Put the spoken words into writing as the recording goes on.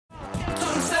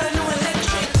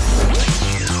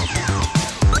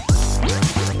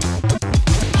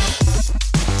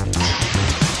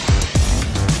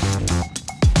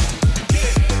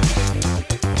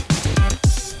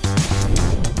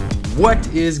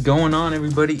What is going on,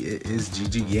 everybody? It is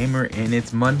GGaemer and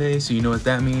it's Monday, so you know what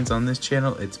that means on this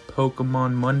channel. It's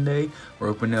Pokemon Monday. We're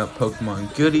opening up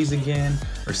Pokemon goodies again.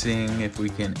 We're seeing if we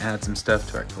can add some stuff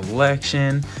to our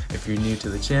collection. If you're new to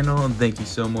the channel, thank you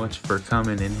so much for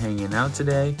coming and hanging out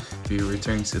today. If you're a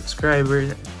returning subscriber,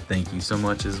 thank you so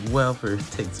much as well for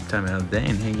taking some time out of the day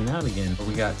and hanging out again.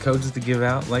 We got codes to give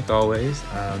out like always.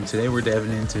 Today we're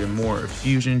diving into more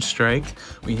Fusion Strike.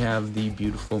 We have the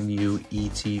beautiful Mew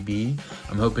ETB.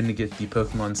 I'm hoping to get the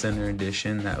Pokemon Center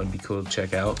edition. That would be cool to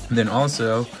check out. And then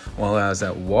also, while I was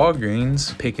at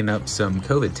Walgreens picking up some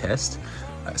COVID test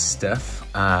stuff,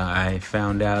 I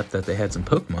found out that they had some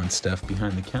Pokemon stuff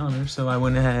behind the counter, so I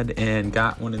went ahead and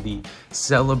got one of the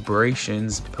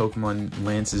Celebrations Pokemon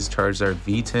Lance's Charizard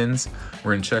V10s.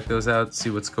 We're gonna check those out, see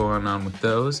what's going on with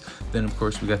those. Then of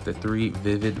course we got the 3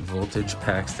 Vivid Voltage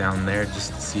packs down there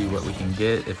just to see what we can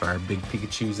get. If our big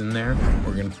Pikachu's in there,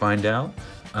 we're gonna find out.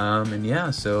 And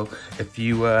yeah, so if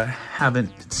you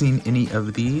haven't seen any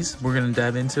of these, we're gonna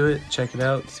dive into it, check it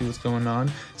out, see what's going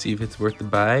on, see if it's worth the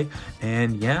buy.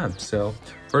 And yeah, so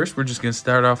first we're just gonna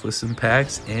start off with some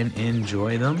packs and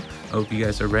enjoy them. I hope you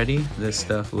guys are ready. This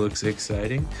stuff looks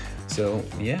exciting, so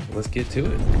yeah, let's get to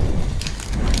it.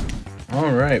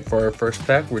 All right, for our first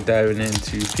pack, we're diving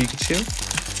into Pikachu,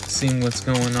 seeing what's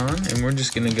going on, and we're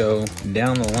just gonna go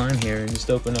down the line here and just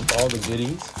open up all the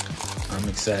goodies. I'm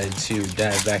excited to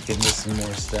dive back into some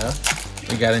more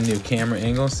stuff. We got a new camera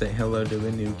angle. Say hello to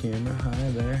the new camera.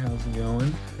 Hi there, how's it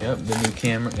going? Yep, the new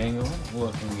camera angle,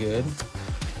 looking good.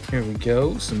 Here we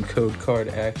go, some code card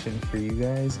action for you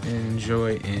guys.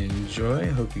 Enjoy,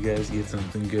 enjoy. Hope you guys get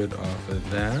something good off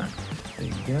of that. There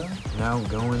you go. Now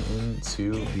going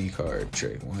into the card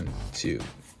trick. 1, 2,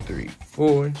 3,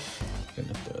 4.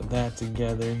 Gonna throw that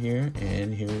together here,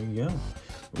 and here we go.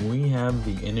 We have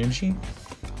the Energy,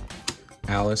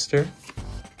 Alistair,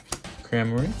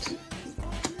 Cramorant,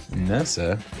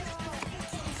 Nessa,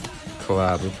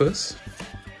 Clobbopus,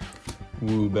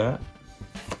 Woobat,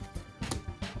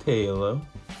 Tailo,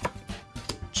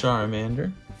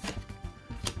 Charmander,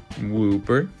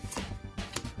 Wooper,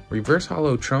 Reverse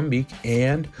Hollow Trumbeak,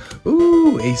 and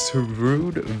ooh, a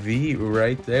Cerude V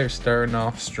right there, starting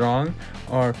off strong.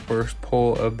 Our first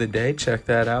pull of the day, check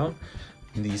that out.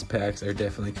 These packs are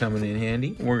definitely coming in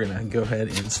handy. We're gonna go ahead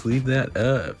and sleeve that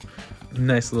up.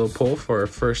 Nice little pull for our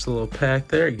first little pack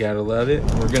there. You gotta love it.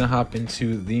 We're gonna hop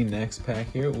into the next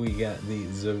pack here. We got the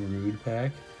Zarude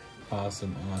pack.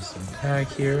 Awesome, awesome pack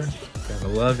here. Gotta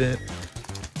love it.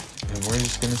 And we're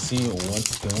just gonna see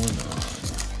what's going on.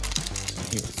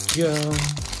 Here we go.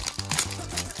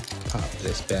 Pop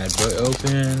this bad boy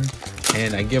open.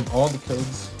 And I give all the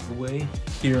codes away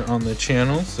here on the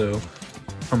channel, so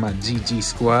for my GG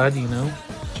squad, you know,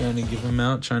 trying to give them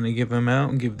out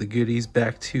and give the goodies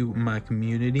back to my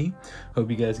community.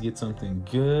 Hope you guys get something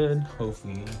good.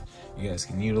 Hopefully you guys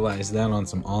can utilize that on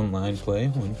some online play.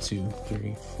 1, 2,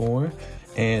 3, 4.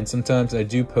 And sometimes I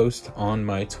do post on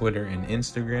my Twitter and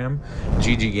Instagram,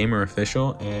 GGamer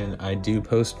Official, and I do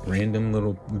post random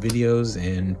little videos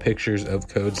and pictures of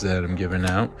codes that I'm giving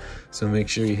out. So make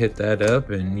sure you hit that up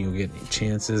and you'll get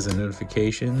chances and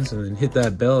notifications, and then hit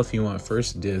that bell if you want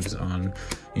first dibs on,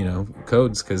 you know,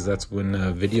 codes, because that's when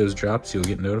videos drops, you'll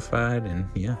get notified. And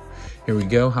yeah, here we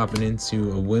go, hopping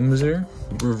into a Whimsir,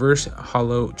 Reverse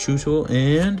Hollow Chewtle,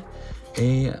 and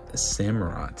a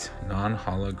Samurott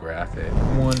non-holographic.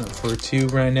 1 for 2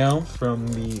 right now from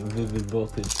the Vivid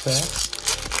Voltage pack.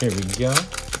 Here we go.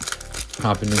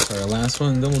 Hopping into our last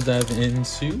one, then we'll dive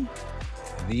into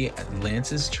the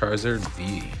Lance's Charizard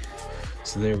V.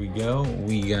 So there we go.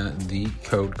 We got the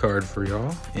code card for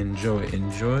y'all. Enjoy,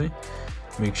 enjoy.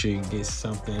 Make sure you get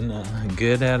something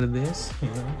good out of this. You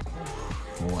know?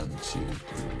 1, 2,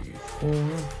 3, 4.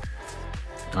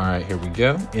 All right, here we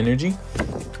go. Energy,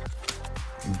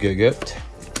 Gugut,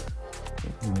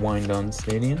 Windon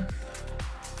Stadium,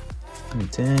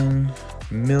 10,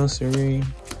 Milcery,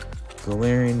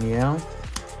 Galarian Meowth,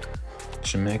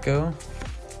 Chimecho,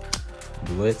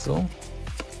 Blitzel,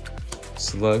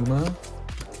 Slugma,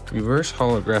 Reverse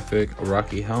Holographic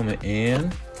Rocky Helmet,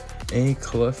 and a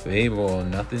Clefable.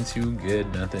 Nothing too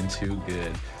good, nothing too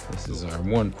good. This is our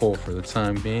 1 pull for the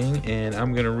time being, and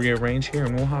I'm gonna rearrange here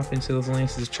and we'll hop into this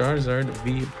Lance's Charizard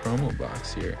V promo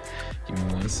box here. Give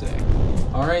me 1 sec.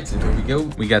 All right, so here we go.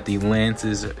 We got the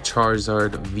Lance's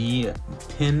Charizard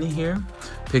V10 here.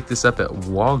 Picked this up at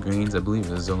Walgreens. I believe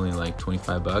it was only like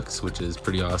 25 bucks, which is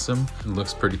pretty awesome. It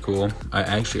looks pretty cool. I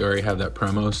actually already have that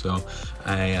promo, so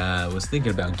I was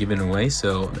thinking about giving it away.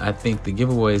 So I think the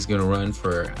giveaway is gonna run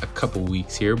for a couple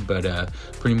weeks here, but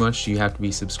pretty much you have to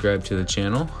be subscribed to the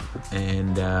channel.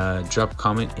 and drop a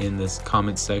comment in this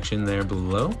comment section there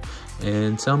below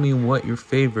and tell me what your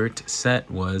favorite set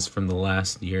was from the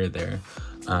last year there.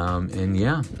 And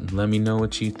yeah, let me know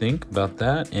what you think about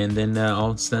that, and then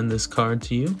I'll send this card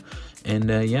to you. And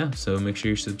yeah, so make sure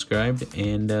you're subscribed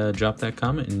and drop that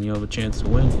comment and you'll have a chance to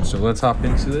win. So let's hop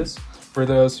into this. For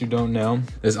those who don't know,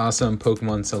 this awesome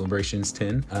Pokemon Celebrations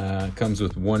tin comes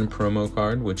with 1 promo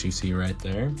card, which you see right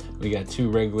there. We got 2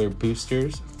 regular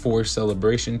boosters, 4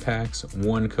 celebration packs,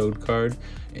 1 code card,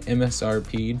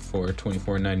 MSRP'd for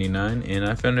 $24.99, and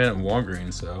I found it at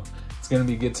Walgreen, so it's gonna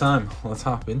be a good time. Let's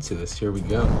hop into this. Here we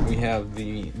go. We have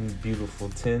the beautiful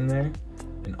tin there,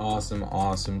 an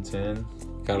awesome tin.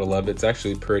 Gotta love it. It's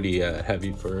actually pretty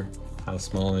heavy for how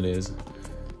small it is.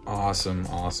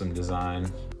 Awesome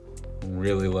design.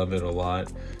 Really love it a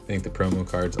lot. I think the promo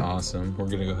card's awesome. We're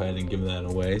gonna go ahead and give that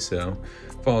away, so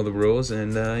follow the rules,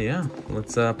 and yeah,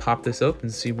 let's pop this open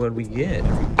and see what we get.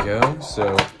 There we go.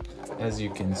 So as you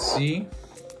can see,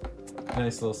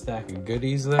 nice little stack of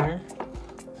goodies there.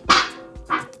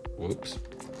 Whoops.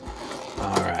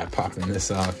 All right, popping this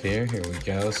off here. Here we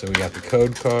go. So we got the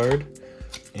code card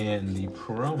and the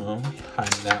promo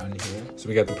hiding out in here. So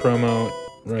we got the promo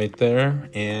right there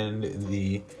and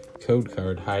the code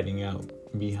card hiding out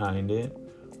behind it.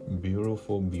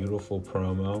 Beautiful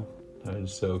promo. That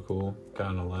is so cool.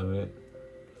 Gotta love it.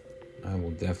 I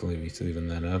will definitely be leaving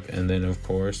that up. And then of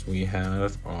course we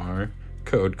have our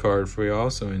code card for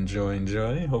y'all, so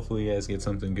enjoy. Hopefully you guys get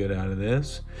something good out of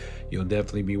this. You'll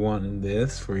definitely be wanting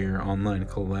this for your online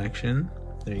collection.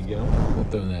 There you go. We'll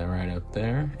throw that right up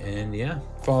there, and yeah,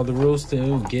 follow the rules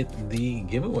to get the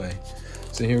giveaway.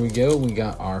 So here we go. We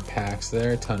got our packs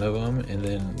there, a ton of them, and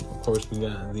then of course we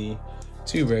got the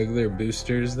 2 regular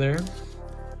boosters there.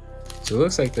 So it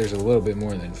looks like there's a little bit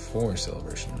more than 4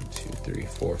 celebration. 1, 2, 3,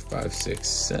 4, 5, 6,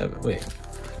 7. Wait,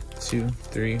 2,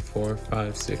 3, 4,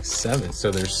 5, 6, 7.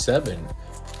 So there's 7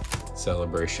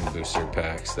 celebration booster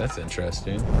packs. That's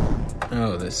interesting.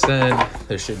 Oh, this said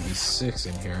there should be 6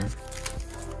 in here.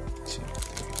 2, 3,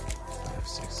 5,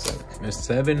 6, 7. There's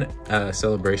 7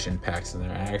 celebration packs in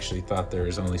there. I actually thought there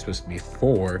was only supposed to be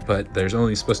 4, but there's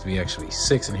only supposed to be actually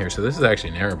 6 in here. So this is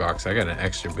actually an error box. I got an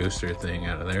extra booster thing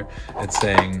out of there. It's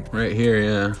saying right here,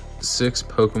 yeah, 6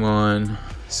 Pokemon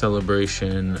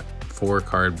celebration 4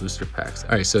 card booster packs.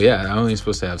 All right, so yeah, I'm only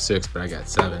supposed to have 6, but I got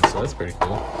 7, so that's pretty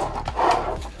cool.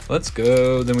 Let's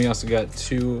go. Then we also got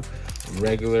 2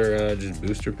 regular just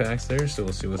booster packs there, so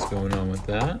we'll see what's going on with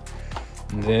that.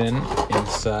 And then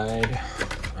inside,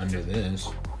 under this,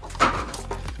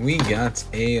 we got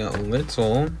a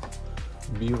little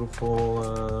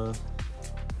beautiful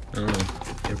I don't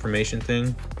know, information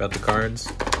thing about the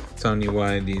cards, telling you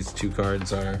why these 2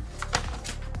 cards are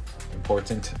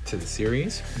important to the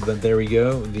series. But there we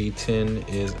go, the tin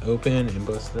is open and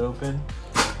busted open.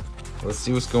 Let's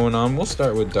see what's going on. We'll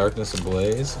start with Darkness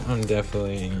Ablaze. I'm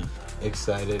definitely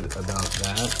excited about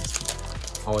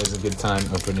that. Always a good time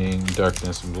opening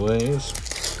Darkness Ablaze.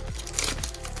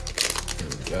 Here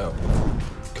we go.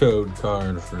 Code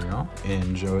card for y'all.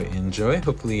 Enjoy.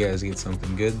 Hopefully you guys get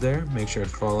something good there. Make sure to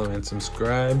follow and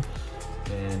subscribe.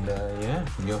 And yeah,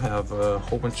 you'll have a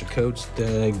whole bunch of codes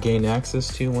to gain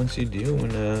access to once you do.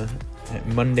 When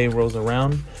Monday rolls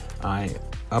around, I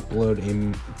upload a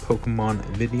Pokemon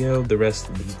video. The rest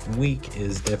of the week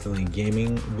is definitely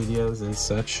gaming videos and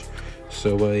such.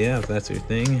 So yeah, if that's your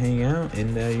thing, hang out,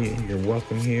 and you're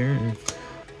welcome here, and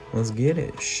let's get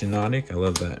it. Shiinotic, I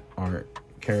love that art.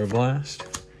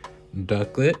 Carablast,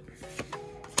 Ducklet,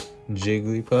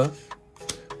 Jigglypuff,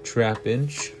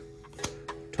 Trapinch,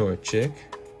 Torchic,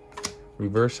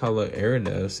 Reverse Holo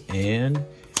Gyarados, and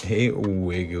a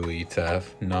Wigglytuff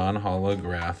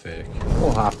non-holographic.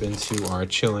 We'll hop into our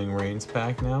Chilling Reigns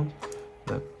pack now.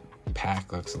 That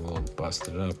pack looks a little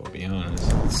busted up, I'll be honest.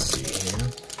 Let's see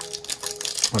here.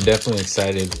 I'm definitely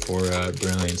excited for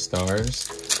Brilliant Stars,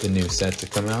 the new set to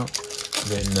come out.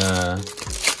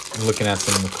 Been looking at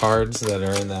some of the cards that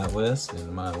are in that list,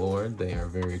 and my lord, they are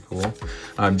very cool.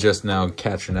 I'm just now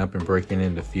catching up and breaking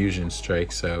into Fusion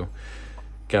Strike, so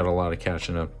got a lot of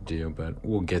catching up to do, but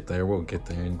we'll get there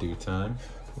in due time.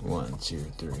 1, 2,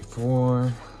 3,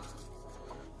 4.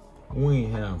 We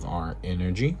have our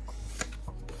Energy,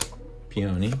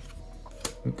 Peony,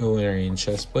 Galarian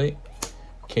Chestplate,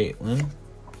 Caitlyn,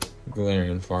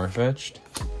 Galarian Farfetch'd,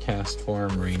 Cast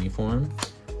Form, Rainy Form,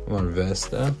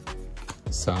 Larvesta,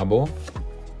 Sobble,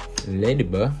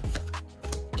 Ladybug,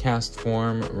 Cast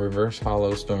Form, Reverse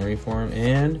Holo Stormy Form,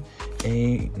 and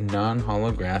a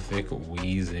non-holographic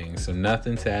Weezing. So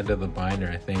nothing to add to the binder,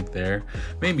 I think there.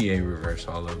 Maybe a reverse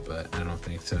holo, but I don't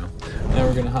think so. Now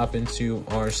we're gonna hop into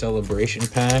our celebration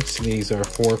packs. These are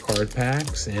 4-card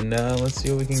packs, and let's see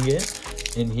what we can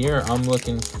get. In here, I'm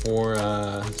looking for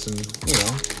some,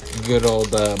 good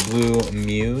old blue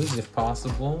Mews, if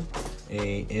possible.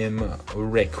 A M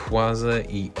Rayquaza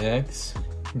EX.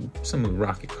 Some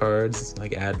Rocket cards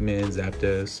like Admin,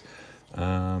 Zapdos,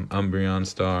 Umbreon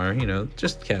Star,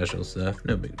 just casual stuff,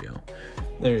 no big deal.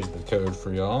 There's the code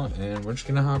for y'all, and we're just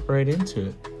gonna hop right into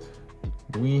it.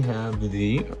 We have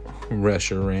the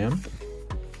Reshiram,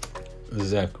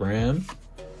 Zekrom,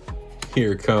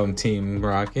 here come Team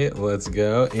Rocket, let's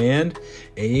go, and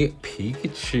a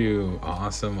Pikachu.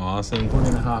 Awesome. We're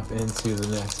gonna hop into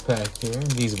the next pack here.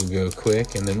 These will go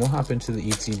quick, and then we'll hop into the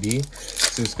ETB.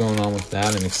 See what's going on with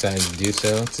that. I'm excited to do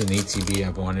so. It's an ETB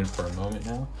I've wanted for a moment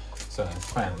now, so I'm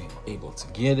finally able to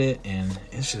get it, and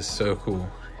it's just so cool.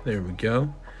 There we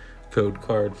go. Code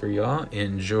card for y'all.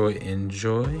 Enjoy.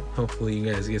 Hopefully you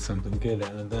guys get something good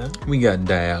out of that. We got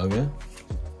Dialga,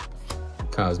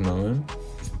 Cosmoem,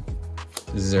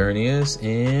 Xerneas,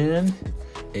 and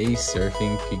a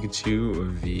Surfing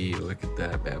Pikachu V. Look at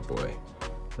that bad boy.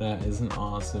 That is an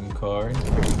awesome card.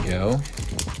 Here we go.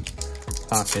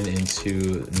 Hopping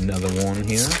into another one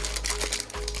here.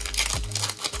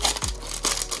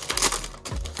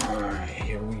 Alright,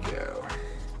 here we go.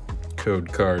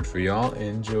 Code card for y'all.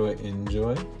 Enjoy.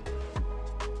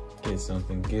 Get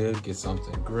something good, get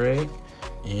something great.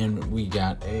 And we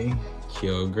got a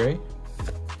Kyogre,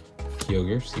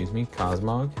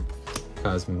 Cosmog,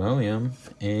 Cosmoem,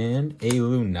 and a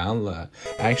Lunala.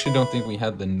 I actually don't think we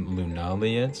had the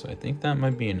Lunala yet, so I think that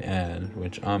might be an ad,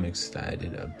 which I'm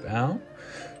excited about.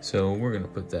 So we're gonna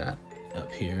put that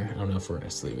up here. I don't know if we're gonna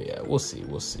sleeve it yet. We'll see.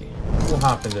 We'll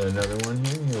hop into another one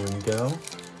here. Here we go.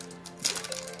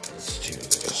 Let's do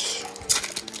this.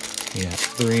 Yeah,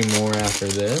 3 more after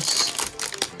this.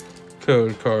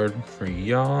 Code card for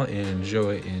y'all.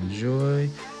 Enjoy.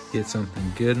 Get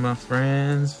something good, my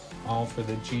friends. All for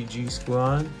the GG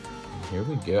squad. And here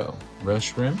we go.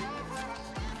 Reshiram,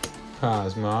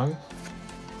 Cosmog.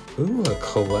 Ooh, a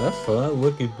Cleffa.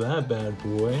 Look at that bad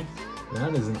boy.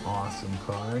 That is an awesome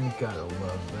card. You gotta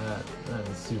love that. That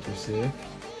is super sick.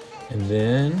 And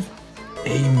then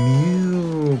a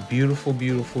Mew. Beautiful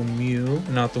Mew.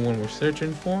 Not the one we're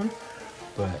searching for,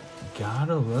 but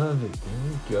gotta love it.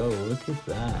 There we go. Look at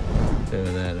that. Throw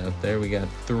that up there. We got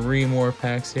 3 more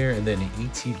packs here, and then an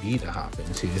ETB to hop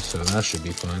into, so that should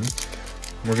be fun.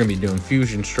 We're gonna be doing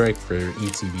Fusion Strike for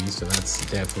ETB, so that's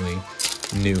definitely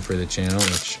new for the channel,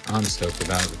 which I'm stoked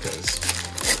about because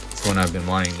it's one I've been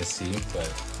wanting to see.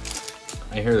 But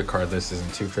I hear the card list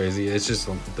isn't too crazy. It's just,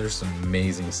 there's some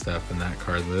amazing stuff in that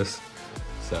card list.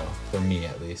 So for me,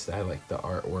 at least, I like the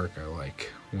artwork. I like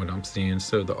what I'm seeing.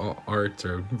 So the arts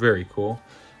are very cool.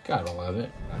 Gotta love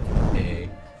it. A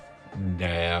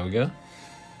Dialga,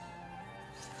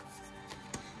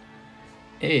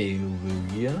 a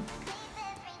Lugia,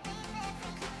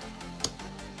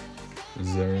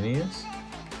 Xerneas.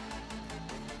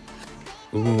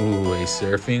 Ooh, a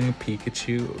Surfing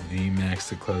Pikachu VMAX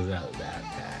to close out that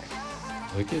pack.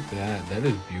 Look at that. That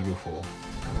is beautiful.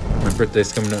 My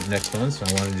birthday's coming up next month, so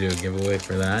I want to do a giveaway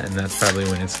for that, and that's probably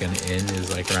when it's going to end, is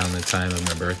like around the time of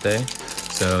my birthday.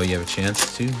 So you have a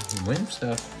chance to win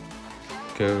stuff.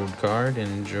 Code card.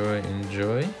 Enjoy.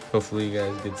 Hopefully you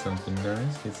guys get something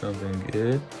nice, get something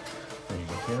good. There you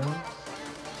go.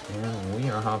 And we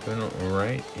are hopping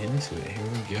right into it. Here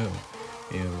we go.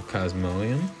 We have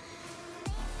Cosmoem,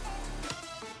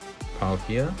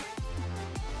 Palkia.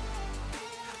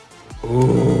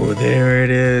 Ooh, there it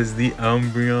is, the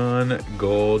Umbreon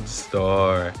Gold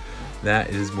Star. That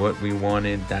is what we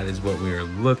wanted. That is what we are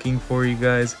looking for, you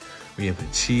guys. We have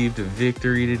achieved a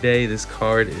victory today. This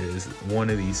card is one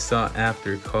of these sought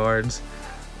after cards.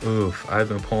 Oof, I've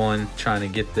been trying to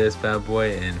get this bad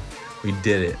boy, and we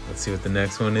did it. Let's see what the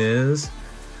next one is.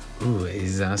 Ooh, a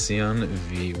Zacian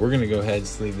V. We're gonna go ahead and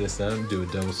sleeve this up and do a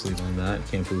double sleeve on that.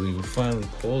 Can't believe we finally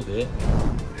pulled it.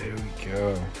 There we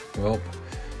go. Well,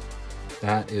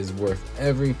 that is worth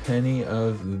every penny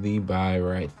of the buy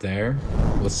right there.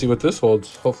 Let's see what this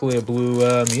holds. Hopefully a blue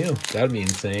Mew. That'd be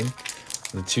insane.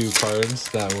 The 2 cards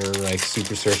that we're like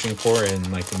super searching for, and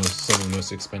like some of the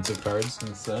most expensive cards in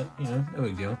the set. There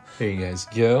we go. There you guys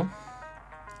go.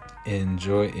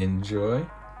 Enjoy.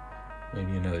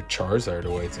 Maybe another Charizard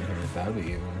awaits in here. That'd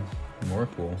be even more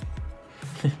cool.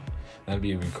 That'd be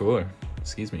even cooler.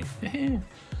 Excuse me. Getting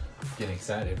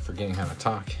excited, forgetting how to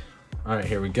talk. All right,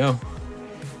 here we go.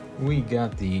 We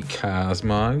got the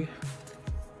Cosmog,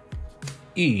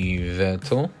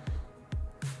 Yveltal,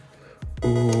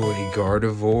 Ooh, a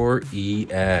Gardevoir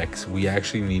EX. We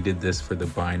actually needed this for the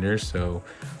binder, so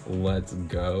let's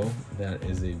go. That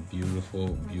is a beautiful,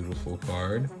 beautiful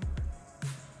card.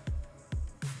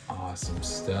 Awesome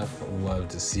stuff. Love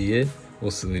to see it. We'll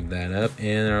sleeve that up.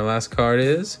 And our last card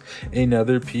is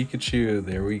another Pikachu.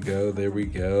 There we go. There we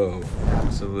go.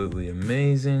 Absolutely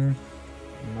amazing.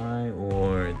 My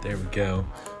lord. There we go.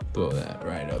 Throw that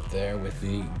right up there with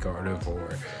the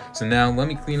Gardevoir. So now let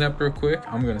me clean up real quick.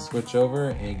 I'm going to switch over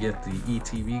and get the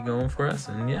ETB going for us.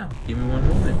 And yeah, give me one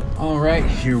moment. All right,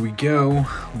 here we go.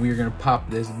 We're going to pop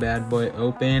this bad boy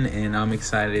open, and I'm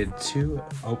excited to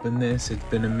open this. It's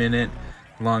been a minute.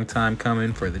 Long time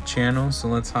coming for the channel, so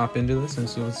let's hop into this and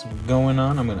see what's going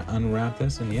on. I'm gonna unwrap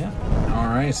this, and yeah. All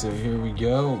right, so here we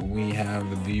go. We have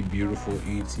the beautiful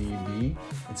ETB.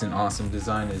 It's an awesome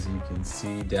design, as you can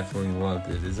see. Definitely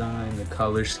love the design, the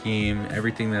color scheme,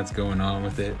 everything that's going on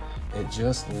with it. It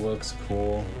just looks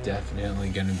cool. Definitely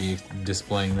gonna be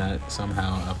displaying that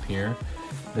somehow up here.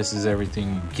 This is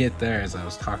everything you get there, as I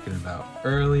was talking about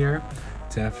earlier.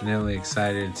 Definitely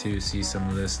excited to see some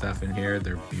of this stuff in here.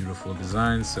 They're beautiful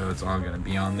designs, so it's all going to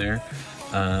be on there.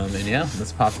 And yeah,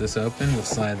 let's pop this open. We'll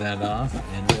slide that off.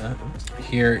 And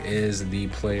here is the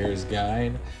player's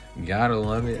guide. Gotta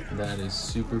love it. That is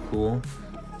super cool.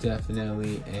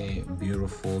 Definitely a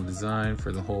beautiful design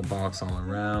for the whole box all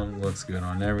around. Looks good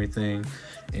on everything.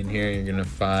 In here you're gonna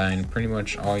find pretty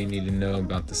much all you need to know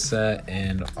about the set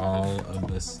and all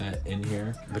of the set in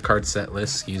here. The card set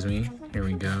list, excuse me. Here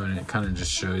we go, and it kind of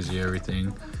just shows you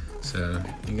everything. So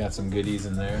you got some goodies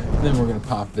in there. Then we're gonna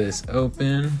pop this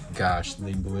open. Gosh,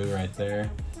 the blue right there.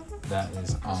 That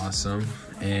is awesome.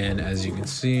 And as you can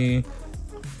see,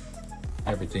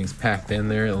 everything's packed in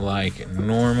there like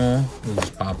normal. We'll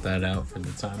just pop that out for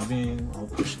the time being. I'll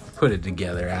put it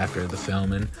together after the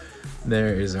filming.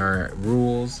 There is our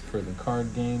rules for the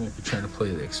card game if you're trying to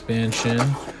play the expansion.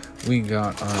 We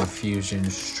got our Fusion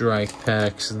Strike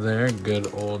packs there.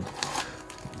 Good old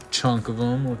chunk of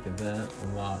them. Look at that, a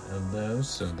lot of those.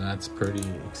 So that's pretty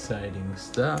exciting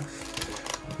stuff.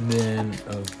 Then,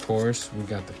 of course, we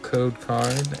got the code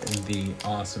card, the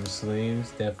awesome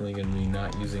sleeves. Definitely going to be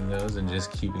not using those and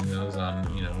just keeping those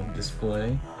on, you know,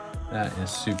 display. That is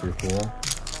super cool.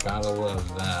 Gotta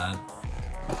love that.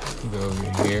 Go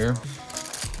over here.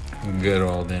 Good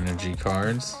old energy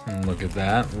cards. And look at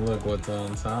that. Look what's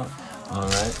on top. All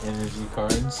right, energy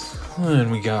cards. And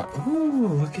we got, ooh,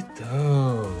 look at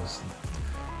those.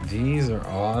 These are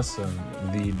awesome.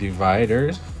 The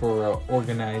dividers for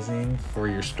organizing for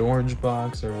your storage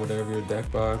box or whatever, your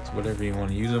deck box, whatever you want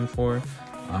to use them for.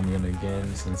 I'm gonna,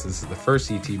 again, since this is the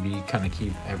first ETB, kind of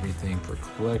keep everything for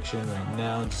collection right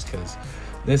now, just because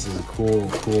this is a cool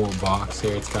box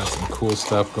here. It's got some cool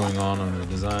stuff going on the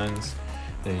designs.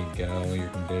 There you go, your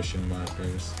condition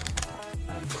markers.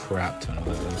 A crap ton of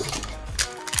those.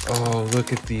 Oh,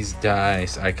 look at these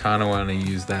dice. I kind of want to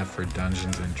use that for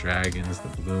Dungeons and Dragons, the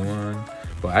blue one.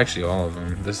 Well, actually all of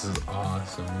them. This is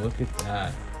awesome. Look at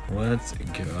that. Let's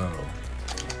go.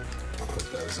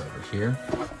 Put those over here.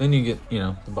 Then you get, you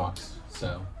know, the box.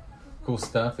 So, cool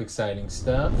stuff, exciting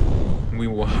stuff. We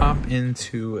will hop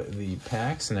into the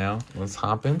packs now. Let's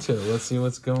hop into it. Let's see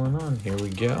what's going on. Here we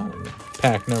go.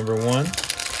 Pack number 1.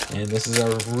 And this is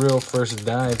our real first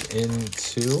dive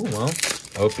into, well,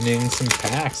 opening some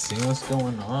packs, seeing what's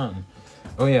going on.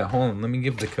 Oh yeah, hold on, let me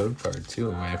give the code card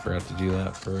too away. I forgot to do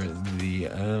that for the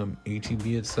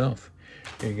ETB itself.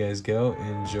 Here you guys go,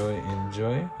 enjoy.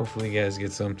 Hopefully you guys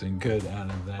get something good out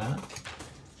of that.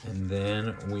 And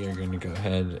then we are going to go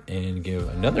ahead and give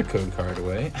another code card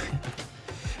away.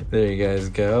 There you guys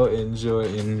go,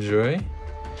 enjoy.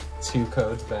 2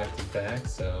 codes back to back,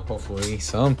 so hopefully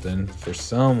something for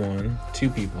someone, 2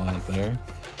 people out there.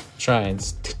 Try and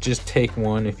just take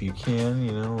one if you can,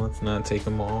 you know, let's not take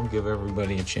them all. Give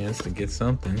everybody a chance to get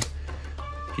something.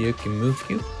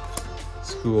 Pyukumuku,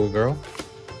 Schoolgirl,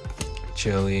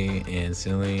 Chili, and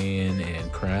Cillian,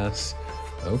 and Crass.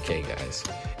 Okay, guys.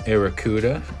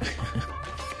 Aracuda,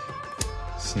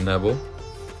 Snubble,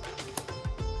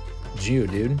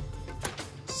 Geodude,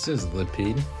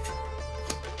 Sizzlipede,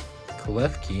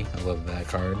 Klefki, I love that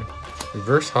card,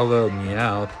 Reverse Hollow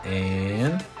Meowth,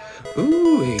 and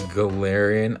ooh, a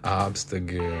Galarian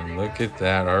Obstagoon. Look at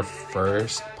that, our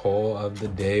first pull of the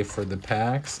day for the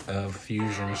packs of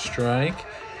Fusion Strike.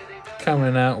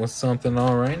 Coming out with something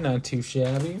all right, not too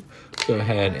shabby. Go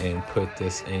ahead and put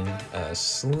this in a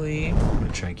sleeve. I'm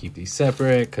gonna try and keep these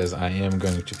separate because I am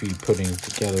going to be putting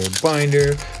together a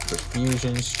binder for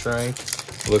Fusion Strike.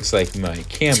 Looks like my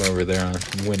cam over there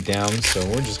went down, so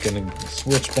we're just gonna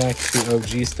switch back to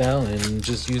OG style and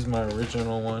just use my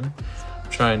original one.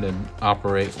 trying to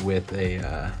operate with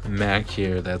a Mac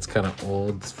here that's kind of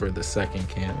old for the second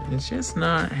cam. It's just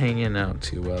not hanging out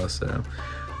too well, so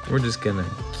we're just gonna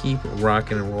keep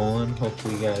rocking and rolling.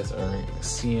 Hopefully you guys are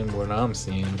seeing what I'm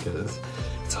seeing, because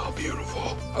it's all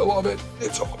beautiful. I love it.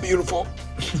 It's all beautiful.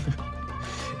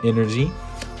 Energy,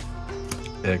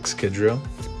 Excadrill,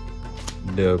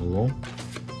 Double,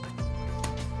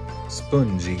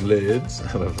 Spongy Lids.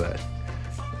 I love that.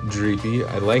 Dreepy.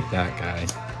 I like that guy.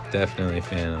 Definitely a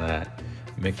fan of that.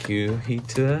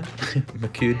 Makuhita?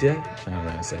 Makuda? I don't know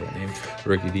how to say that name.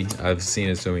 Rookie. I've seen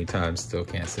it so many times, still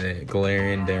can't say it.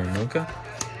 Galarian Darumaka.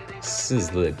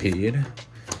 Sizzlipede.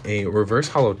 A reverse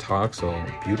holo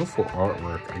Toxel. Beautiful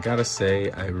artwork. I gotta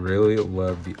say, I really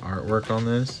love the artwork on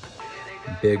this.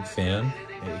 Big fan.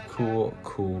 A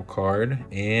cool card.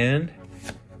 And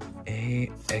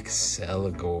a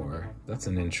Exceligor. That's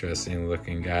an interesting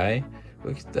looking guy.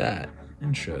 Look at that.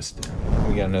 Interesting.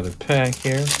 We got another pack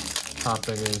here.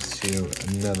 Hopping into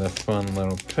another fun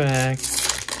little pack.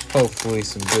 Hopefully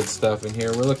some good stuff in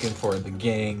here. We're looking for the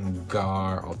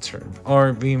Gengar Alternative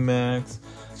Art VMAX.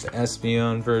 The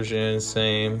Espeon version,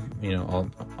 same. You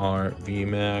know, Art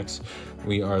VMAX.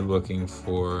 We are looking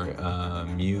for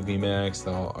Mew VMAX,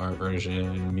 the Alt Art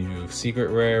version. Mew Secret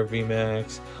Rare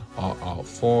VMAX. Alt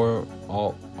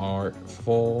Art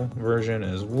Full version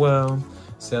as well.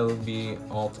 Celebi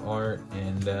Alt Art,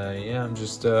 and yeah, I'm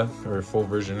just or full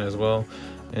version as well.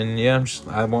 And yeah,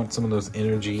 I want some of those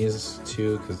energies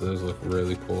too, because those look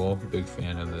really cool. Big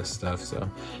fan of this stuff. So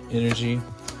energy,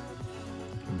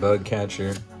 Bug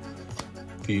Catcher,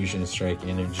 Fusion Strike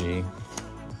Energy,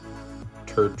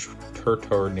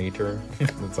 Turtornator.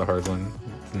 That's a hard one.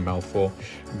 It's a mouthful.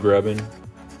 Grubbin,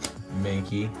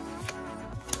 Mankey,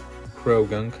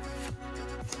 Krogunk,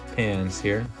 Pans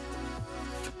here.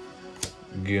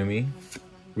 Gumi,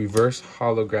 reverse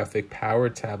holographic power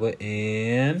tablet,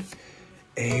 and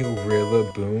a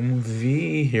Rillaboom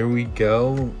V. Here we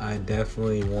go. I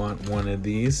definitely want one of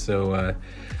these, so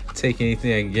take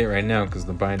anything I can get right now, because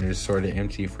the binder is sort of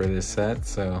empty for this set.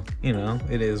 So, you know,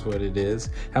 it is what it is.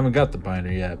 Haven't got the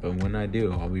binder yet, but when I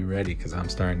do, I'll be ready, because I'm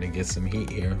starting to get some heat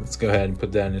here. Let's go ahead and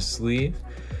put that in a sleeve.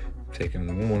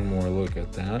 Taking one more look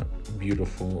at that.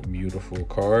 Beautiful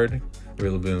card.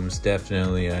 Rillaboom's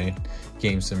definitely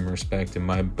gained some respect in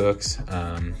my books.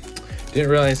 Didn't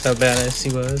realize how badass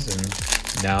he was,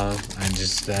 and now I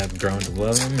just have grown to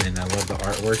love him, and I love the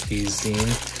artwork he's seen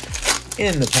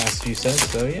in the past few sets.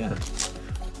 So yeah,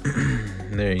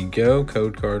 there you go.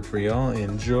 Code card for y'all.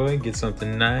 Enjoy. Get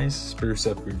something nice. Spruce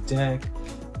up your deck.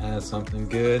 Add something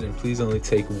good, and please only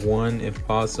take one if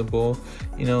possible.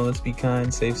 You know, let's be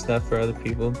kind, save stuff for other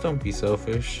people. Don't be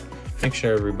selfish. Make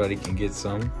sure everybody can get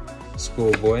some.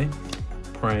 Schoolboy,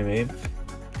 Primeape,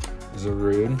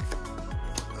 Zarude,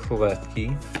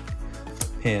 Klefki,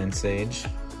 Pansage,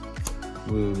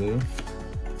 Wooloo,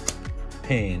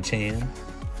 Panchan,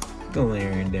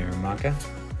 Galarian Darumaka,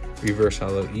 Reverse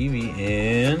Holo Eevee,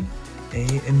 and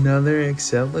another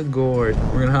Exceligor.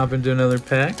 We're gonna hop into another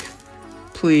pack.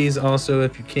 Please also,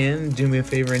 if you can, do me a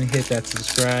favor and hit that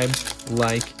subscribe,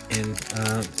 like, and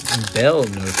bell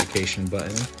notification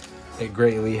button. It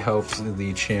greatly helps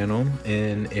the channel.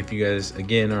 And if you guys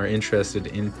again are interested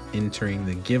in entering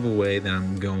the giveaway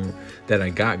that I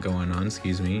got going on,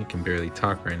 excuse me, I can barely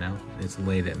talk right now. It's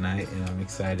late at night and I'm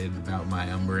excited about my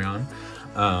Umbreon.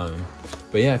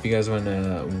 But yeah, if you guys want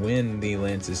to win the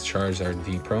Lance's Charizard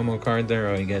V promo card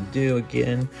there, all you gotta do,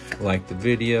 again, like the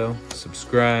video,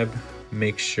 subscribe,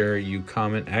 make sure you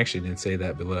comment. I actually didn't say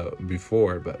that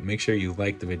before, but make sure you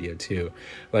like the video too.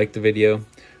 Like the video,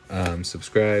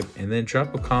 subscribe, and then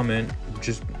drop a comment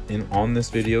just on this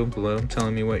video below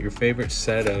telling me what your favorite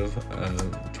set of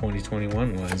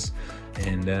 2021 was,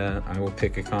 and I will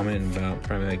pick a comment in about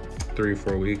probably like 3 or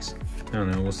 4 weeks. I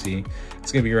don't know, we'll see.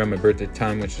 It's gonna be around my birthday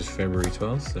time, which is February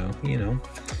 12th, so you know.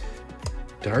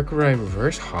 Darkrai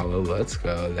Reverse Holo, let's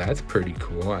go. That's pretty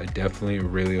cool. I definitely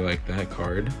really like that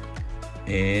card.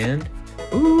 And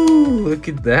ooh, look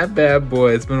at that bad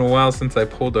boy. It's been a while since I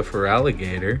pulled a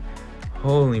Feraligatr.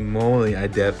 Holy moly, I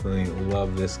definitely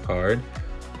love this card.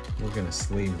 We're gonna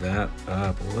sleeve that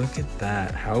up. Look at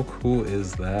that. How cool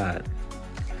is that?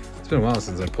 It's been a while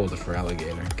since I pulled a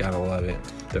Feraligatr. Gotta love it.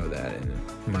 Throw that in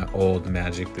my old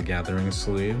Magic the Gathering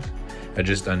sleeve. I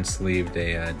just unsleeved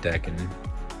a deck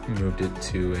and moved it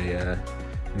to a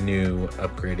new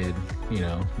upgraded, you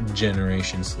know,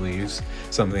 generation sleeves.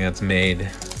 Something that's made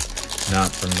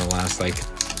not from the last like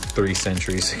 3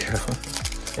 centuries ago.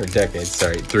 Or decades,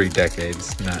 sorry, 3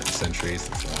 decades, not centuries.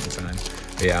 That's a long time.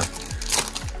 But yeah.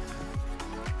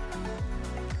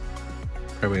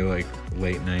 Probably like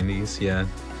late 90s, yeah.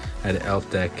 had an elf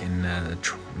deck and a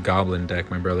goblin deck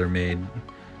my brother made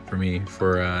for me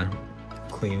for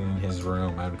cleaning his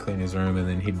room. I would clean his room and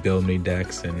then he'd build me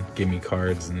decks and give me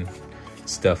cards and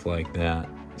stuff like that.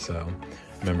 So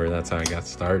remember, that's how I got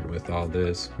started with all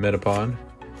this. Metapod,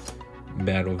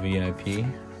 Battle VIP,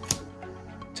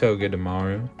 Toga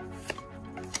Damaru,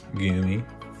 Gumi,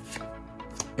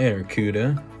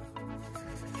 Arrokuda,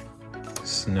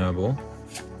 Snubble,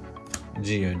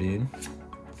 Geodude,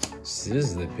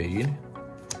 Sizzlipede,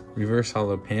 Reverse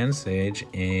Holo Pansage,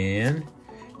 and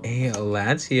a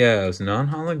Latios,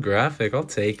 non-holographic. I'll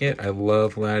take it. I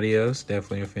love Latios,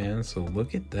 definitely a fan. So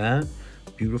look at that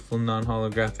beautiful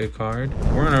non-holographic card.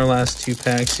 We're on our last 2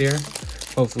 packs here.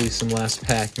 Hopefully some last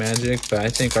pack magic, but I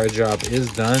think our job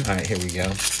is done. All right, here we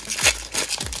go.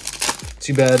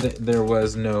 Too bad there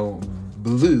was no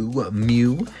blue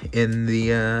Mew in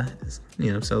the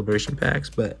celebration packs,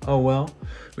 but oh well.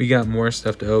 We got more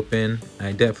stuff to open.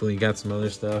 I definitely got some other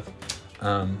stuff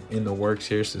in the works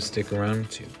here, so stick around.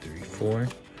 2, 3, 4.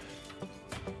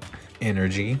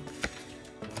 Energy,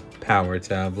 Power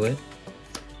Tablet,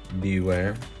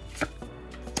 Beware,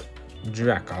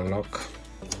 Dracolock,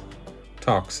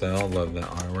 Toxel, love that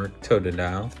artwork,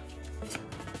 Totodile,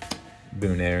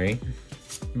 Booneri,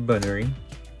 Bunnery,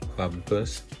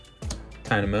 Clobbopus,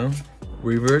 Dynamo,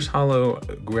 Reverse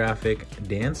Holographic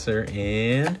Dancer,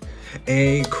 and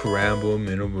a Crabble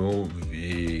Mineral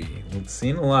V. We've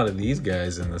seen a lot of these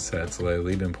guys in the sets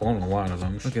lately, been pulling a lot of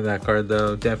them. Look at that card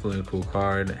though, definitely a cool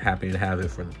card. Happy to have it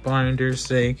for the binder's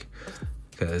sake,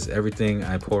 because everything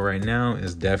I pull right now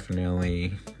is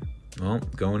definitely, well,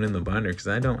 going in the binder because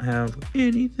I don't have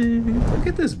anything. Look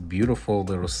at this beautiful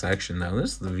little section though.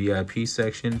 This is the VIP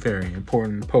section, very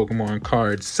important Pokemon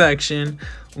card section.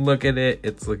 Look at it,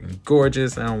 it's looking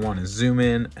gorgeous. I don't want to zoom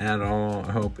in at all.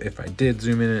 I hope if I did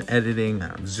zoom in editing,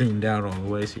 that I'm zoomed out all the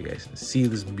way so you guys can see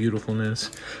this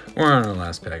beautifulness. We're on our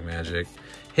last pack magic.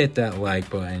 Hit that like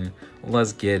button,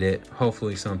 let's get it.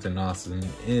 Hopefully something awesome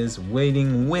is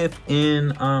waiting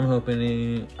within. I'm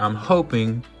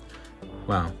hoping,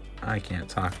 wow, I can't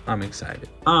talk, I'm excited.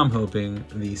 I'm hoping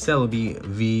the Celebi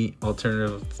V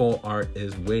alternative full art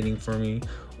is waiting for me,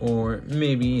 or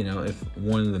maybe, you know, if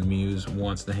one of the Mews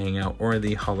wants to hang out, or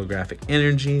the holographic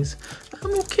energies,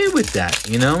 I'm okay with that,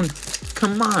 you know?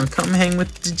 Come on, come hang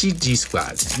with the GG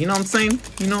squad. You know what I'm saying?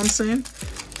 You know what I'm saying?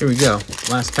 Here we go,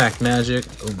 last pack magic.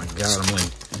 Oh my God, I'm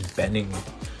like bending,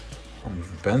 I'm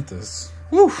bent this.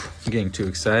 Woo, I'm getting too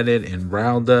excited and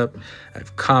riled up. I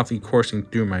have coffee coursing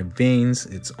through my veins.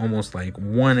 It's almost like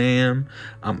 1 a.m.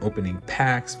 I'm opening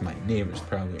packs. My neighbors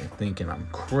probably are thinking I'm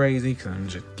crazy because I'm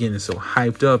just getting so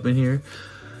hyped up in here.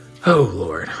 Oh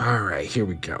Lord. All right, here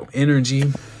we go.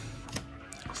 Energy,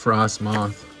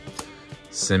 Frostmoth,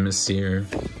 Simisear,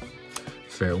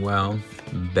 Farewell,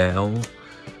 Bell,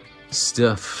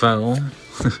 Stuffle,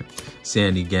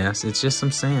 Sandy Gas. It's just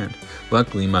some sand.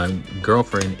 Luckily, my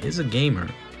girlfriend is a gamer,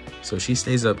 so she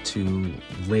stays up to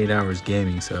late hours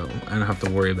gaming, so I don't have to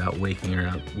worry about waking her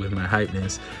up with my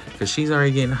hypeness, because she's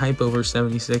already getting hype over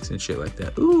 76 and shit like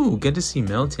that. Ooh, good to see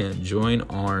Meltan join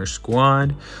our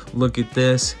squad. Look at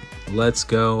this. Let's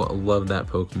go. Love that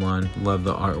Pokemon. Love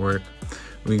the artwork.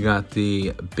 We got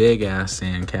the big-ass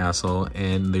sandcastle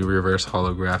and the reverse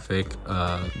holographic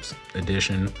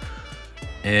edition.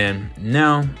 And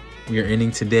now we are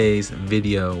ending today's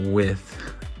video with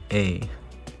a